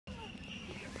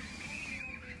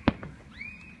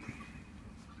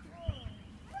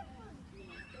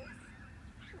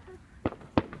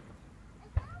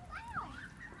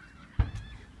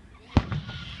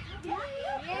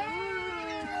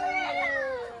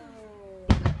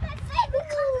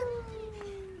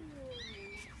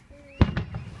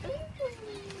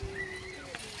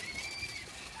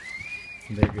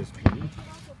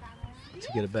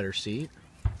to get a better seat.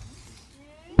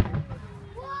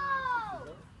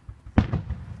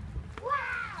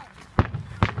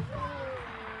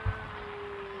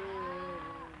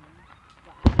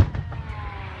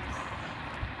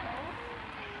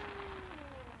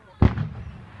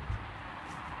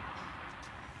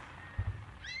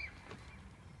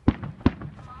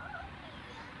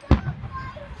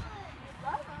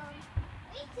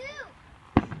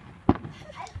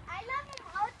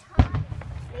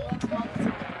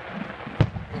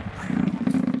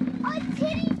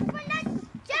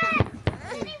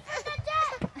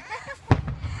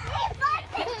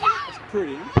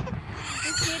 Pretty.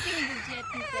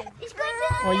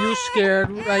 Are you scared,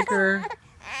 Riker?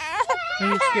 Are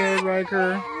you scared,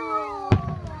 Riker?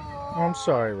 Oh, I'm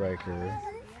sorry, Riker.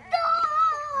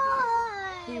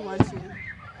 He wants you.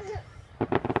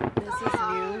 This is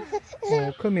new.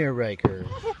 Oh, come here, Riker.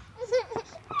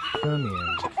 Come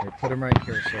here. Here, put him right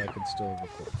here so I can still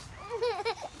record.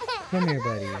 Come here,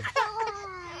 buddy.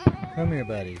 Come here,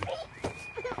 buddy.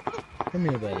 Come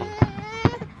here, buddy.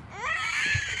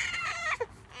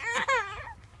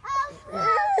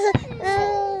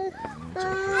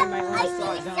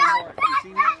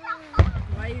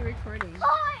 Why are you recording?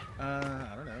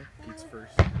 I don't know. Pete's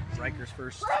first. Riker's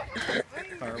first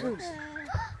fireworks.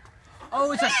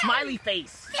 Oh, it's a smiley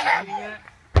face.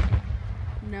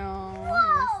 No, I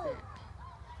missed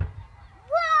it.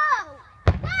 Whoa!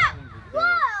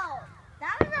 Whoa!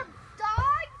 That was a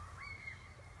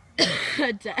dog?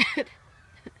 A dad.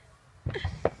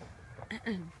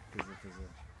 Fizzle.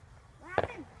 What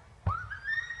happened?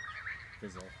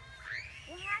 Fizzle.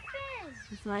 What happened?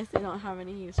 It's nice they don't have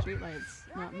any streetlights.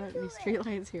 Not many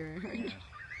streetlights here.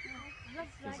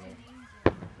 Fizzle.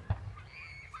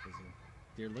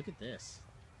 Dear, look at this.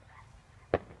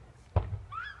 What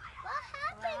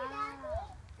happened,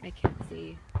 Daddy? I can't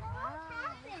see. What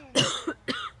happened?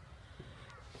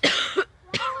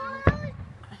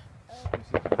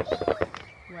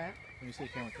 What? Let me see the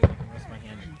camera so I can rest my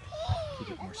hand and keep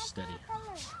it more steady.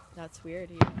 That's weird.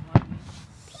 You don't want me.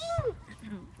 Pink!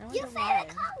 I Your wonder why.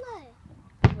 favorite color!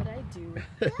 What I do?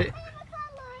 Your favorite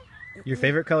color! Your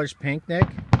favorite color's pink, Nick? Oh,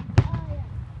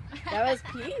 yeah. That was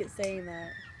Pete saying that.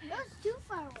 Those two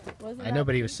fireworks. Wasn't I know,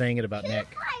 but he was saying it about Nick.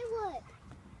 Firewood!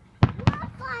 What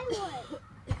firewood?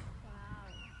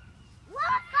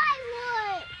 What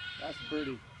firewood? That's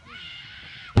pretty.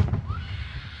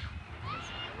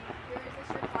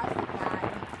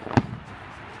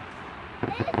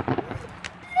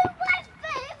 It's my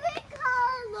favorite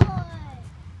color!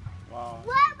 Wow.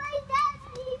 What my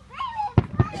daddy's favorite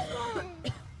color?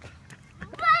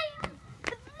 Bright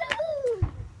blue!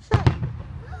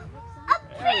 A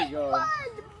There you pink go.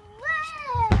 one!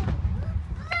 Red!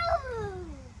 Blue!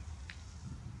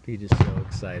 Pete is so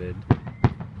excited.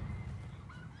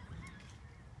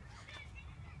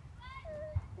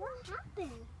 What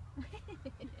happened? What happened?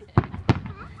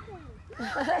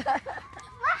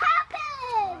 What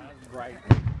happened? That's right.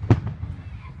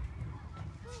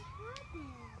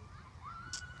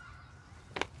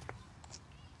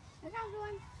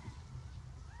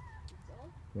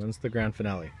 When's the grand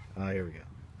finale? Ah, here we go.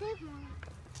 This one.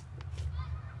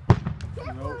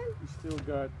 Nope, we still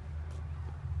got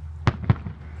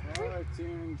 5,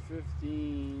 10,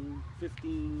 15,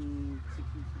 16,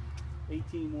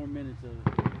 18 more minutes of it.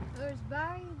 There's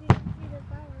Barry, didn't see the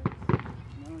fireworks.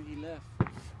 No, he left.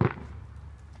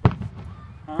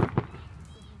 Huh?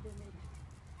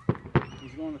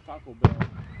 He's going to Taco Bell.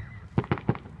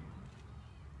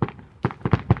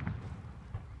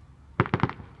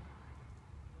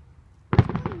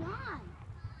 Come on.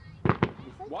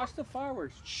 Watch the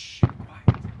fireworks. Shh,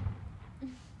 quiet.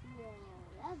 Whoa,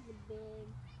 that's a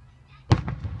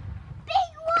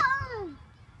big one!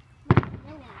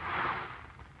 No one.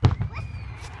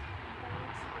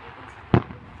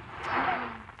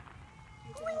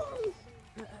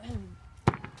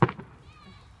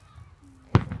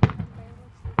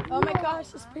 Oh my gosh,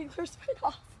 the sprinklers went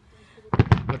off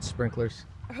What sprinklers?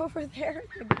 over there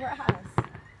in the grass.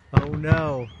 Oh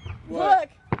no. What? Look,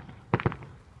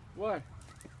 What?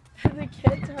 the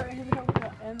kids are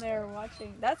in there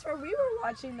watching. That's where we were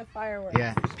watching the fireworks.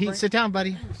 Yeah. Pete, sit down,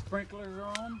 buddy. The sprinklers are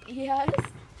on? Yes.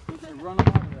 They run them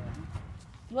out of there.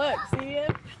 Look, see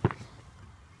it?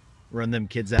 Run them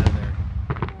kids out of there.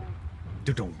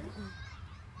 Do-dum.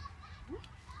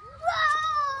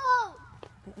 Whoa!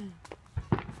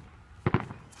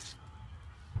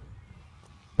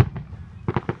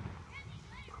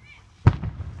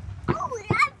 Oh,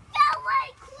 that felt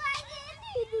like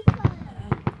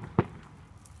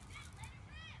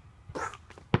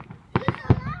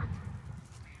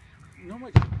You know how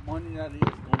much money that is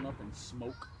going up in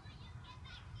smoke?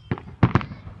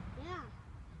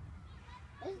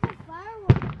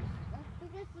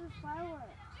 fireworks.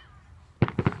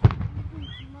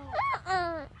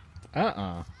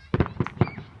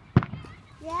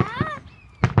 Yeah?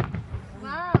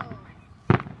 Wow.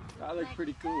 That looked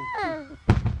pretty cool.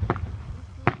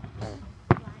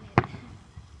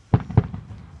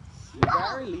 Did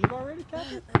Barry leave already,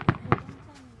 Captain?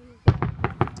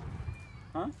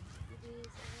 Huh?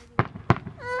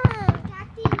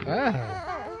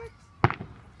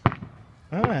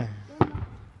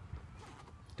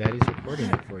 Daddy's recording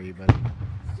it for you, buddy.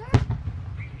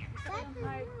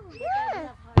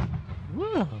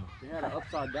 Whoa. They had an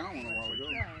upside down one a while ago.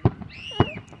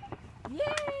 Yay!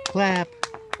 Clap.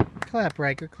 Clap,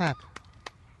 Riker, clap.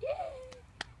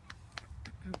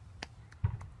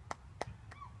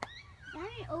 That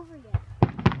ain't over yet.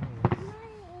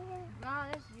 Wow,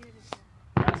 that's beautiful.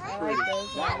 That's I pretty. like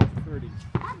those That was pretty.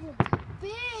 That's a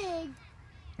big.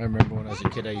 I remember when I was a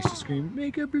kid, I used to scream,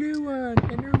 make a blue one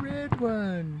and a red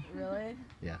one. Really?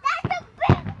 That's a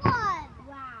big one.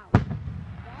 Wow. That's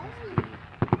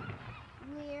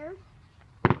weird.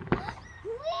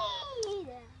 Weird.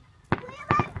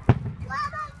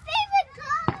 What's my favorite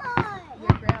color?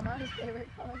 Your grandma's favorite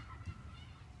color?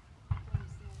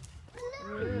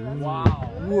 Blue. Wow.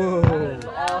 Whoa. That is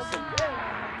awesome.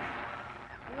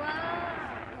 Wow.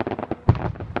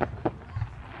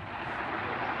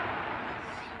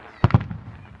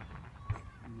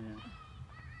 Yeah.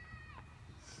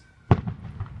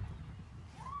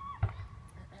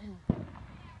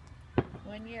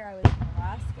 One year I was in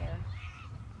Alaska.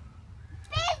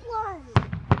 Big one.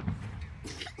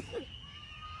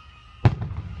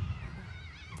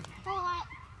 Alright.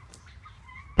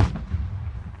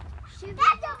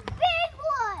 That's a big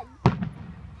one.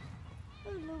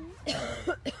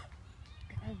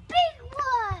 Big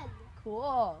one.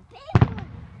 Cool. Big one.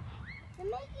 They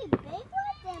make you big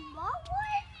ones and small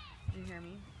ones? Did you hear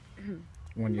me?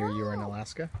 One year you were in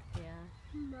Alaska? Yeah.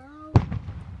 No.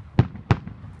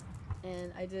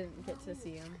 And I didn't get to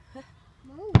see them.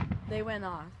 No. They went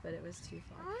off, but it was too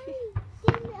far. I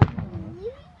didn't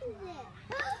believe it.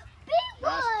 Big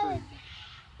That's one.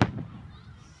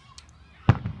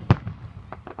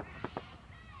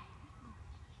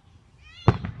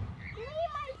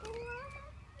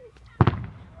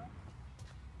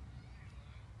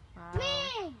 Wow.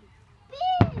 Big.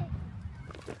 Big.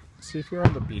 See, if we were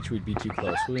on the beach, we'd be too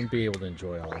close. We wouldn't be able to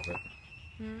enjoy all of it.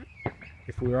 Hmm?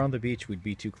 If we were on the beach, we'd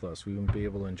be too close. We wouldn't be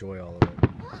able to enjoy all of it.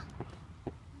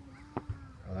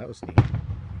 Oh, that was neat.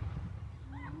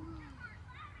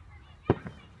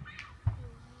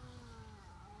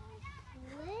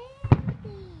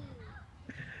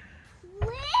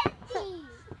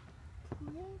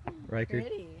 Riker,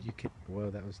 Pretty. you can. Whoa,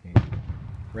 that was neat.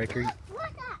 Riker,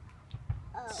 What's that?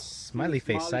 Oh. smiley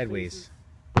face Smiley sideways.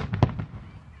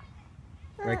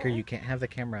 Riker, you can't have the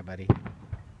camera, buddy.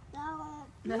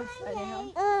 No, upside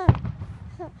down.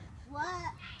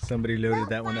 What? Somebody loaded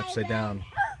that one upside down.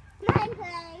 My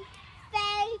favorite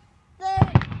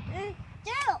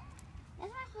do.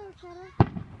 That's my favorite color.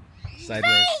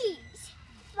 Sideways. Face.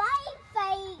 My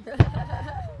face.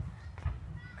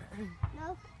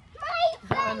 No. My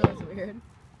That one face. was weird.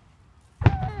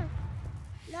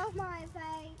 No, my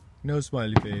face. No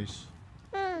smiley face.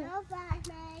 No, my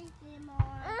face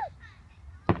anymore.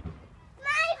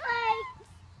 My face.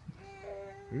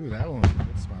 Ooh, that one was a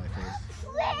good smiley face.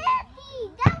 Flippy.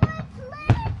 That was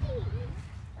Flippy.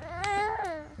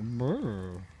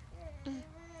 Brr.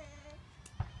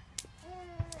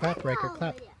 Clap, Riker,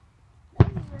 clap.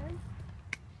 That's weird.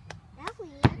 That's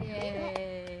weird.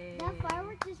 Yay. That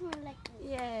firework just went like this.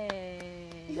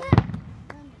 Yay.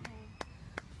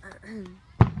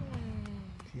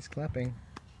 He's clapping.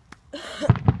 It's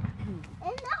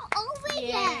not over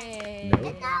yet. Yay. No.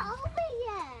 It's not over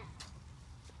yet.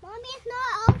 Mommy, it's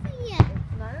not over yet.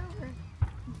 It's not over.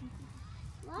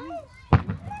 Why? It's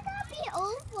not gonna be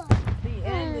over. The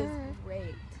end is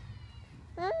great.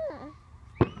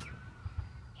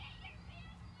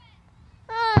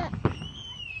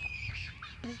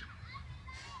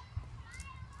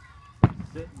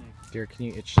 Sit next. Dear, can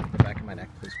you itch the back of my neck,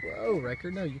 please? Whoa,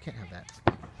 Riker, no, you can't have that.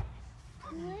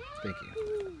 Thank you.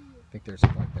 I think there's a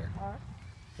bug there. Huh?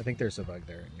 I think there's a bug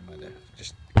there, and you might have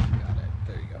just got it.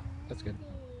 There you go. That's good.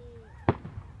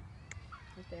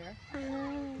 Right there.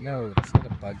 No, that's not a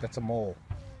bug. That's a mole.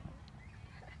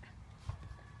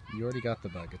 You already got the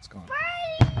bug. It's gone.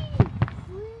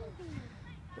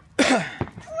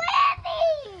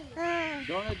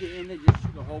 Don't at the end they just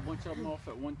shoot a whole bunch of them off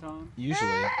at one time?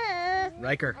 Usually.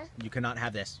 Riker, you cannot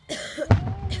have this.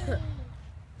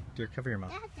 Dear, cover your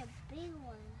mouth. That's a big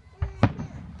one.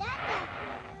 That's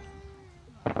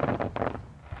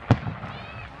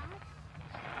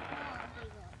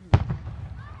a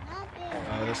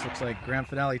this looks like grand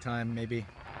finale time, maybe.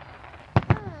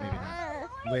 Maybe not.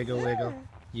 Wiggle, wiggle.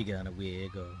 You gotta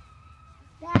wiggle.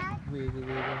 Dad, Wiggle,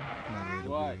 wiggle. No,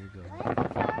 wiggle, What? wiggle. why do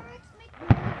fireworks make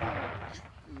noises?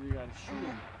 You gotta shoot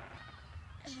 'em.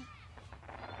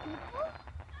 People?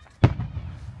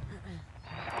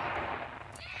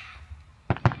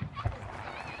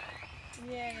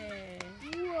 Yay.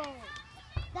 Whoa.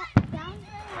 That sounds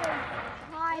like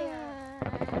fire.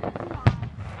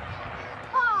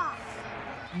 Ah!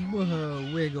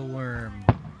 Whoa, wiggle worm.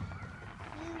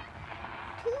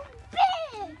 Too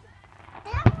big!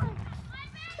 That one's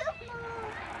too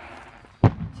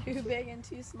small. Too big and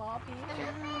too small, Pete.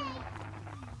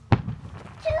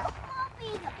 Too small,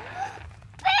 big.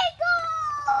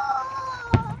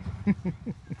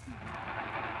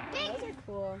 Big! Those are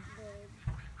cool.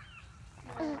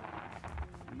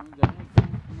 That ain't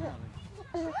grand finale.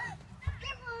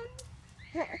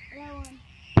 That one.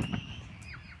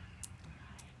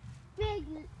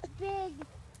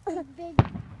 Big.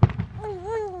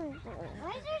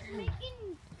 Why is this making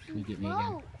Can you get me again?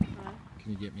 smoke?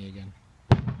 Can you get me again?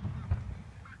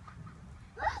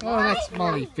 Oh, that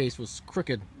smiley face was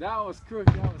crooked. That was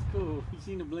crooked. That was cool. You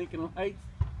seen the blinking lights?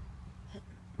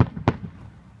 Thank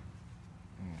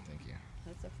you.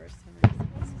 That's the first time I've seen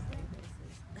this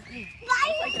thing.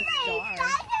 Like a star.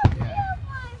 Yeah.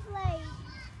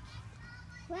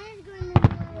 When's going to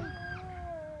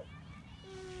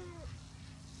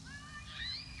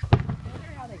I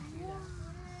wonder how they do that.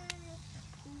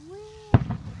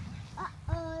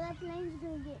 Uh-oh, that plane's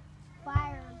going to get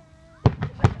fired.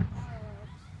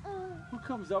 Who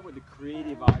comes up with the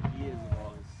creative ideas of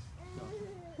all this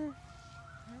stuff?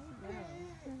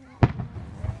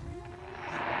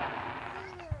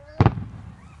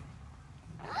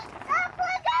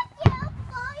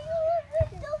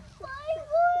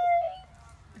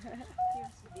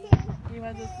 He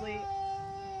went to sleep.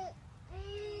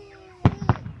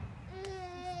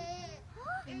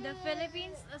 In the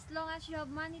Philippines, as long as you have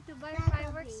money to buy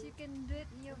fireworks, you can do it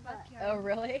in your backyard. Oh,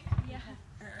 really? Yeah.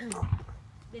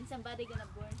 Then somebody gonna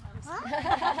burn house.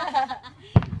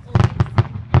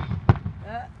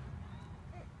 Uh,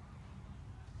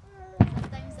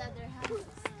 Sometimes other houses.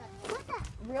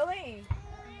 really?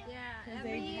 Yeah, Because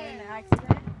every they had year. an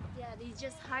accident? Yeah, they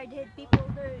just hard-headed people.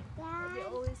 They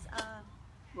always,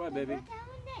 What, baby?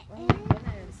 Oh, my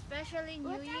goodness. especially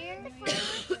New Year.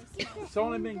 It's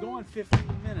only been going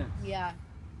 15 minutes. Yeah.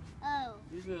 Oh.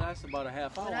 Usually lasts about a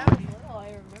half When I hour. was little, I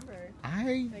remember.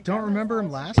 I don't remember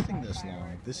him lasting this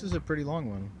long. This is a pretty long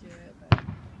one. Do it, but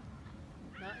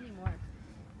not anymore.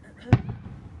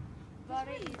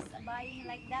 Body is buying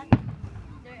like that.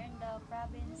 They're in the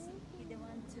province. He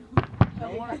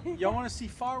don't want to. Y'all want to see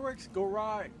fireworks? Go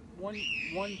ride one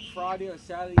Friday or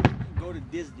Saturday. Go to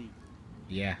Disney.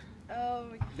 Yeah. Oh,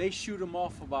 They shoot them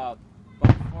off about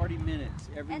 40 minutes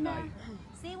every And night.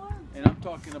 SeaWorld. And I'm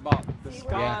talking about the SeaWorld.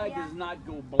 sky Yeah. does not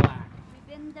go black. We've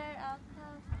been there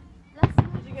last did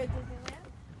month. you go to Disneyland?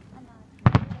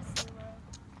 Just SeaWorld.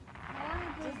 I want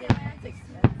to go there. Disneyland's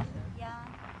expensive. Yeah.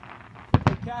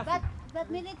 Hey, Kathy, But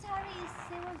military is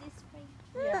SeaWorld is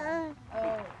free. Yeah.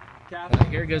 Oh. Kathy,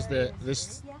 Here goes this.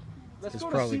 Yeah. let's It's go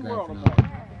to probably grand SeaWorld finale.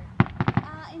 tomorrow.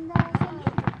 In the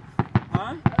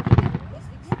Huh?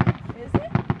 Is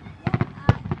it?